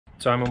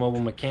So I'm a mobile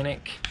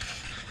mechanic,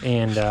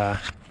 and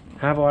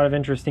have a lot of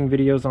interesting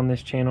videos on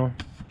this channel.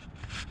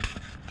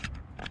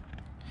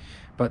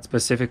 But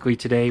specifically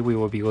today we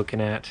will be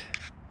looking at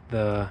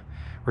the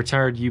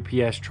retired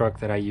UPS truck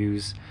that I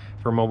use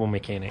for mobile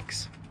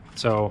mechanics.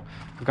 So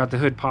I've got the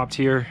hood popped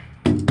here,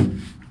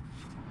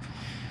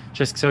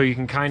 just so you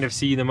can kind of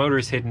see the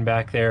motor's hidden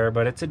back there,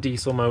 but it's a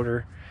diesel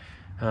motor.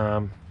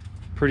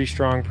 Pretty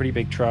strong, pretty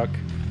big truck.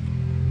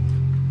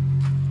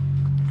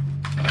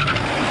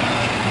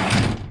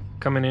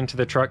 Coming into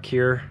the truck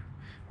here,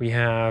 we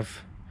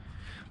have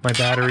my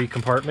battery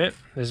compartment.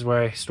 This is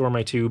where I store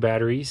my 2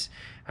 batteries.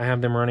 I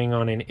have them running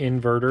on an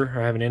inverter.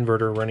 I have an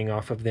inverter running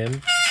off of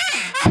them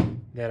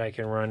that I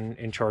can run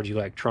and charge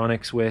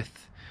electronics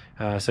with,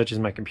 such as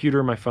my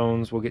computer, my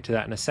phones. We'll get to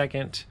that in a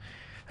second.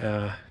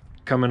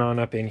 Coming on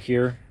up in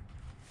here,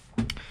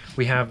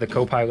 we have the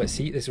co-pilot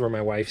seat. This is where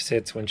my wife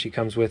sits when she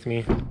comes with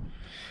me.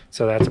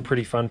 So that's a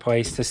pretty fun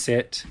place to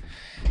sit.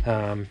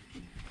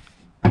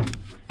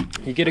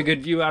 You get a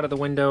good view out of the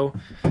window.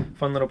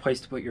 Fun little place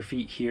to put your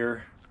feet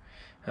here.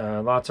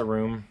 Lots of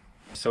room.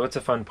 So it's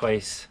a fun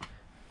place.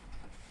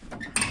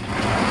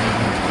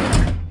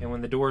 And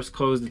when the door's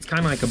closed, it's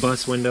kind of like a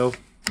bus window.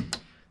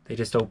 They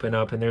just open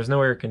up, and there's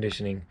no air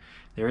conditioning.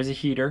 There is a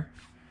heater,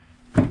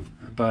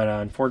 but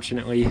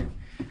unfortunately,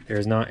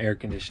 there's not air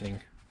conditioning.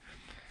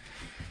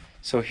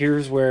 So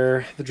here's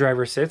where the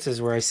driver sits,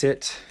 is where I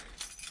sit.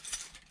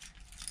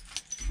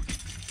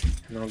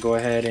 And I'll go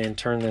ahead and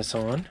turn this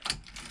on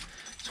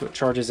so it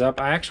charges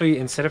up. I actually,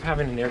 instead of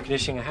having an air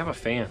conditioning, I have a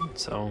fan,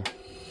 so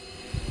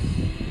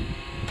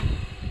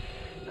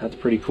that's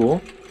pretty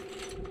cool.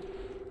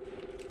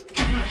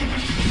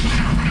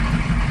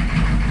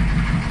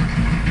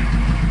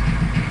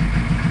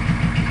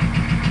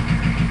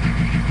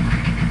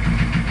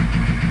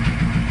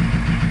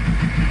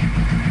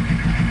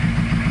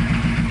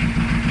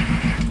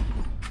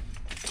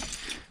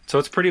 So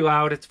it's pretty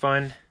loud, it's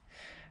fun,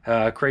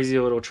 crazy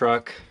little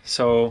truck.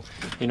 So,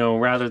 you know,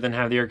 rather than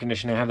have the air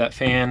conditioning, I have that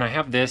fan. I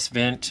have this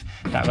vent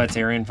that lets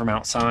air in from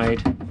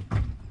outside,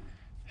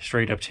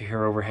 straight up to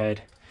here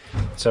overhead.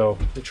 So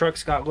the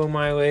truck's got low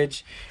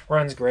mileage,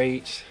 runs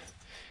great,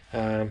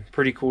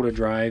 pretty cool to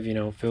drive, you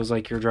know, feels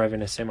like you're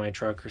driving a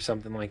semi-truck or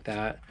something like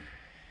that.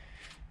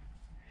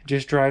 It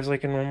just drives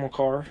like a normal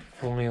car,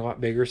 only a lot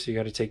bigger, so you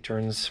got to take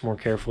turns more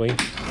carefully.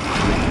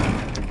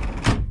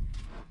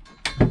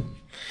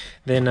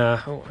 Then,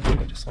 oh, I think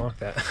I just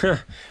locked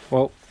that.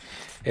 Well,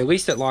 at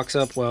least it locks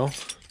up well.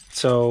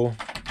 So,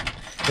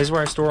 this is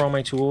where I store all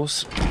my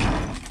tools.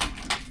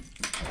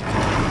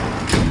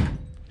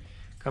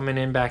 Coming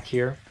in back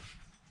here.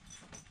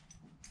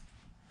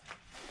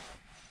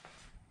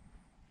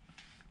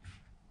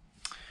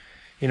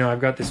 You know, I've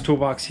got this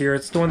toolbox here.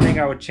 It's the one thing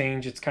I would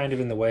change. It's kind of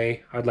in the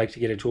way. I'd like to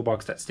get a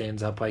toolbox that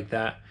stands up like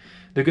that.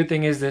 The good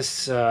thing is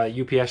this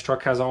UPS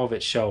truck has all of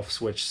its shelves,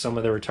 which some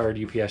of the retired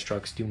UPS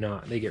trucks do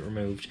not. They get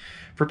removed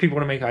for people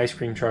to make ice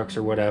cream trucks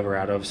or whatever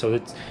out of. So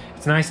it's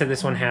nice that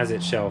this one has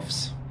its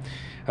shelves.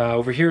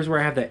 Over here is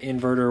where I have that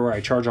inverter where I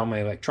charge all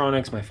my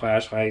electronics, my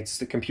flashlights,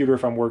 the computer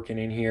if I'm working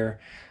in here,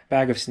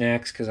 bag of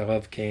snacks because I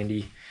love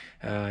candy,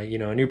 you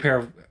know,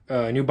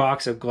 a new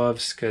box of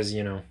gloves because,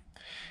 you know,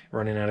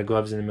 running out of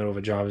gloves in the middle of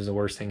a job is the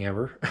worst thing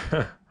ever.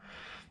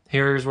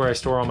 Here's where I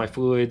store all my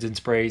fluids and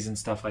sprays and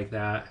stuff like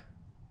that.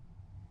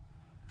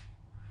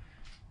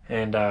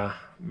 And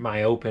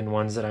my open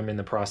ones that I'm in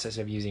the process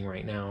of using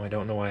right now. I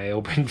don't know why I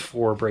opened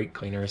 4 brake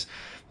cleaners,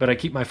 but I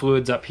keep my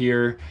fluids up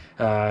here,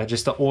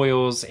 just the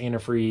oils,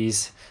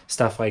 antifreeze,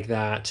 stuff like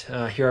that.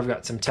 Here I've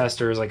got some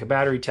testers, like a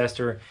battery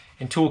tester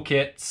and tool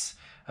kits.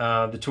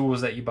 The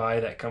tools that you buy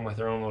that come with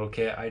their own little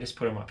kit, I just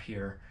put them up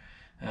here.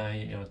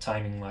 You know,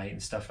 timing light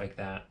and stuff like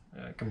that.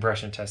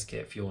 Compression test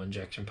kit, fuel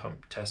injection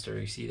pump tester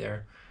you see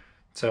there.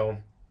 So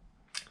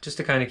just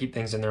to kind of keep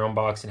things in their own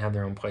box and have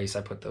their own place,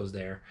 I put those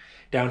there.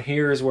 Down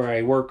here is where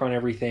I work on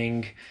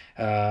everything,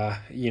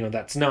 you know,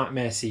 that's not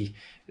messy.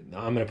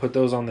 I'm going to put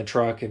those on the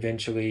truck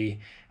eventually.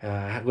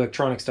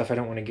 Electronic stuff I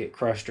don't want to get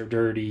crushed or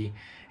dirty.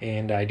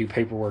 And I do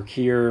paperwork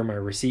here, my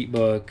receipt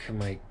book,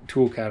 my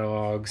tool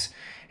catalogs.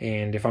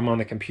 And if I'm on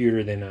the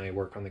computer, then I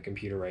work on the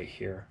computer right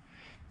here.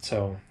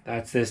 So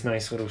that's this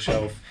nice little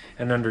shelf.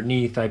 And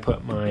underneath, I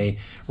put my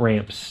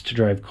ramps to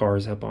drive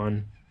cars up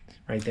on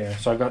right there.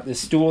 So I've got this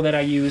stool that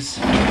I use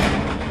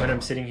when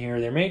I'm sitting here.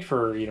 They're made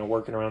for, you know,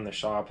 working around the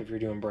shop if you're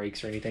doing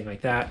brakes or anything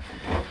like that.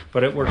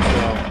 But it works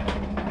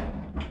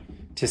well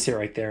to sit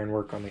right there and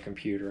work on the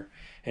computer.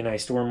 And I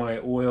store my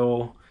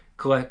oil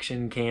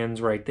collection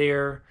cans right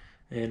there.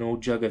 An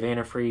old jug of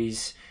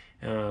antifreeze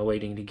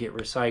waiting to get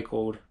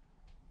recycled.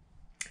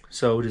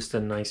 So just a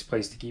nice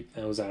place to keep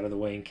those out of the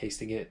way in case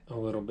they get a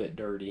little bit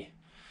dirty.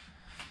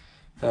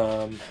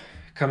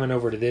 Coming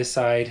over to this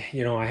side,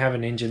 you know, I have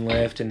an engine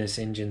lift and this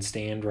engine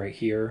stand right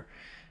here.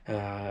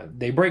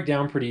 They break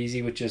down pretty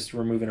easy with just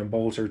removing a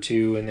bolt or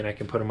two, and then I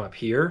can put them up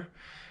here.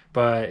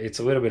 But it's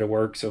a little bit of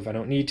work, so if I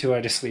don't need to, I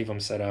just leave them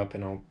set up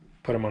and I'll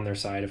put them on their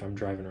side if I'm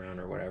driving around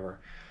or whatever.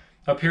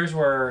 Up here's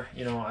where,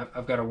 you know,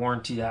 I've got to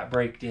warranty that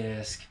brake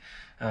disc.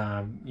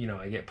 You know,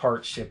 I get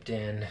parts shipped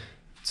in.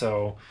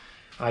 So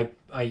I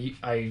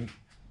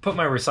put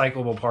my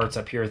recyclable parts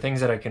up here, things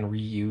that I can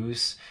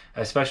reuse,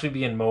 especially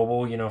being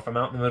mobile. You know, if I'm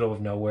out in the middle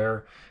of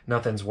nowhere,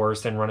 nothing's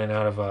worse than running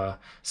out of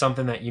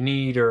something that you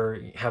need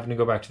or having to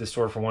go back to the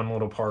store for one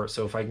little part.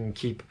 So if I can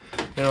keep,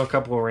 you know, a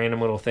couple of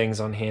random little things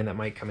on hand that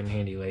might come in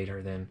handy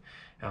later, then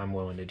I'm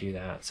willing to do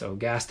that. So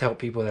gas to help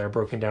people that are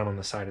broken down on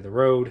the side of the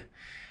road.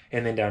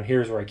 And then down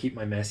here is where I keep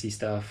my messy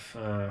stuff,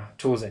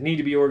 tools that need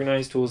to be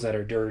organized, tools that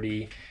are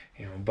dirty,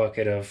 you know, a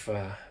bucket of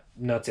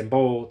nuts and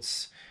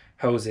bolts,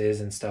 hoses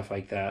and stuff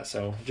like that.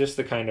 So just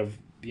the kind of,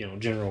 you know,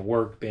 general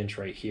workbench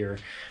right here.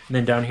 And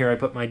then down here I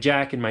put my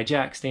jack and my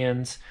jack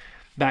stands.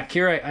 Back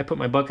here I put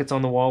my buckets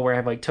on the wall where I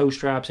have like tow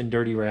straps and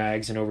dirty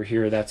rags, and over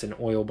here that's an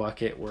oil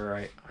bucket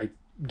where I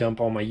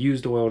dump all my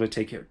used oil to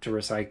take it to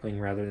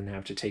recycling rather than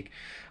have to take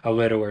a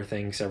lid-o-wear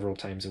thing several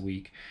times a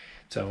week.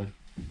 So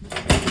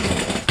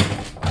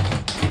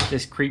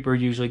this creeper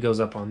usually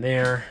goes up on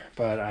there,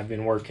 but I've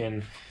been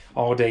working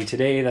all day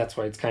today. That's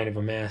why it's kind of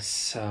a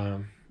mess.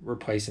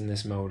 Replacing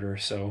this motor.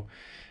 So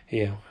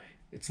yeah,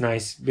 it's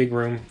nice big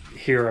room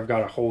here. I've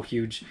got a whole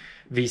huge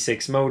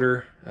V6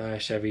 motor,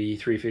 Chevy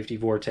 350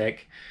 Vortec,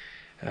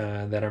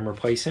 that I'm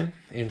replacing,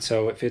 and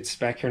so it fits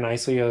back here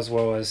nicely, as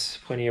well as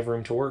plenty of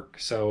room to work.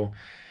 So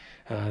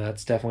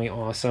that's definitely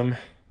awesome.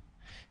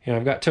 You know,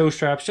 I've got tow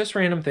straps, just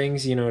random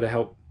things, you know, to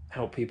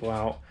help people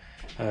out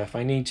if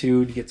I need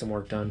to get some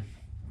work done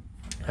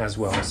as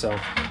well. So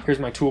here's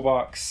my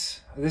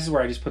toolbox. This is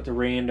where I just put the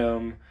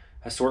random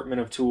assortment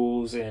of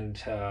tools and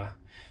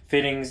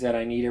fittings that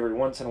I need every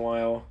once in a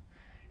while,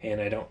 and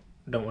I don't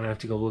want to have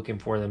to go looking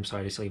for them, so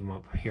I just leave them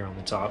up here on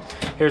the top.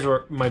 Here's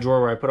where my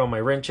drawer where I put all my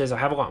wrenches. I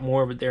have a lot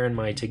more, but they're in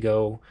my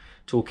to-go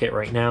toolkit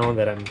right now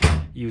that I'm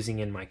using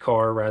in my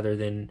car rather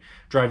than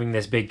driving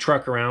this big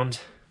truck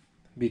around,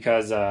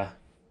 because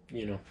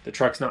you know, the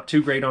truck's not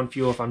too great on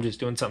fuel. If I'm just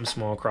doing something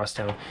small across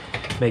town,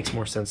 it makes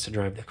more sense to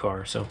drive the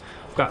car. So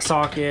I've got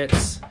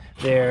sockets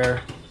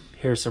there.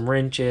 Here's some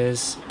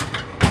wrenches.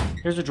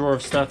 Here's a drawer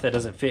of stuff that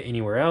doesn't fit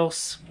anywhere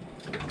else.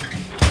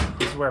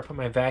 This is where I put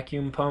my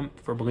vacuum pump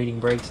for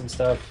bleeding brakes and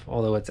stuff,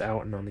 although it's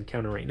out and on the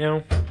counter right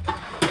now.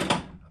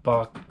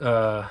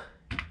 A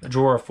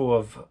drawer full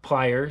of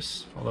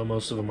pliers, although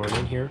most of them aren't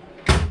in here.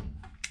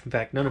 In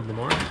fact, none of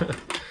them are.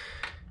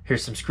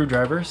 Here's some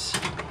screwdrivers.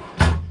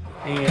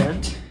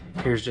 And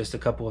here's just a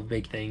couple of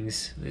big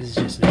things. This is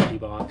just an empty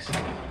box,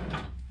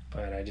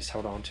 but I just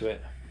held on to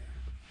it.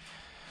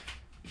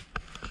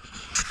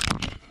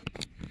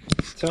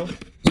 So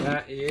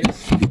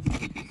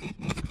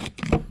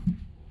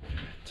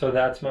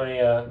that's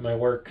my my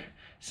work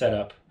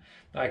setup.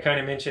 I kind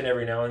of mention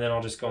every now and then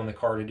I'll just go in the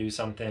car to do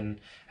something.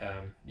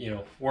 You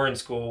know, we're in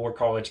school, we're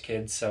college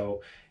kids,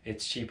 so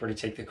it's cheaper to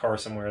take the car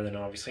somewhere than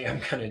obviously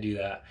I'm going to do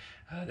that.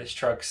 This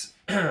truck's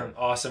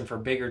awesome for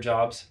bigger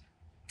jobs.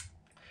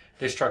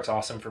 This truck's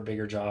awesome for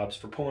bigger jobs,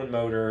 for pulling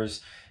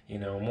motors, you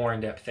know, more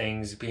in-depth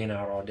things, being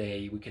out all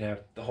day. We can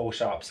have the whole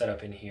shop set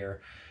up in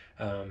here.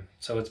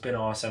 So it's been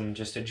awesome.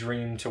 Just a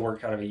dream to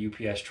work out of a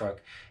UPS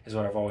truck is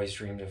what I've always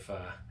dreamed of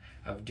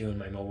doing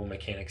my mobile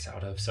mechanics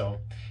out of. So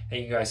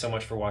thank you guys so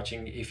much for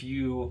watching. If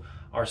you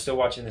are still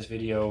watching this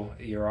video,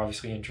 you're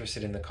obviously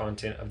interested in the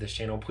content of this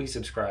channel, please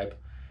subscribe.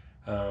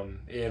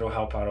 It'll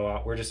help out a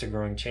lot. We're just a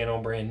growing channel,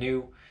 brand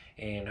new,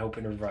 and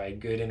hoping to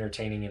provide good,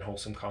 entertaining, and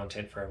wholesome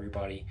content for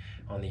everybody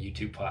on the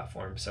YouTube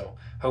platform. So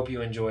hope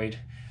you enjoyed.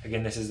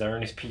 Again, this is the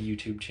Ernest P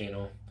YouTube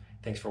channel.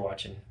 Thanks for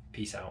watching.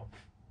 Peace out.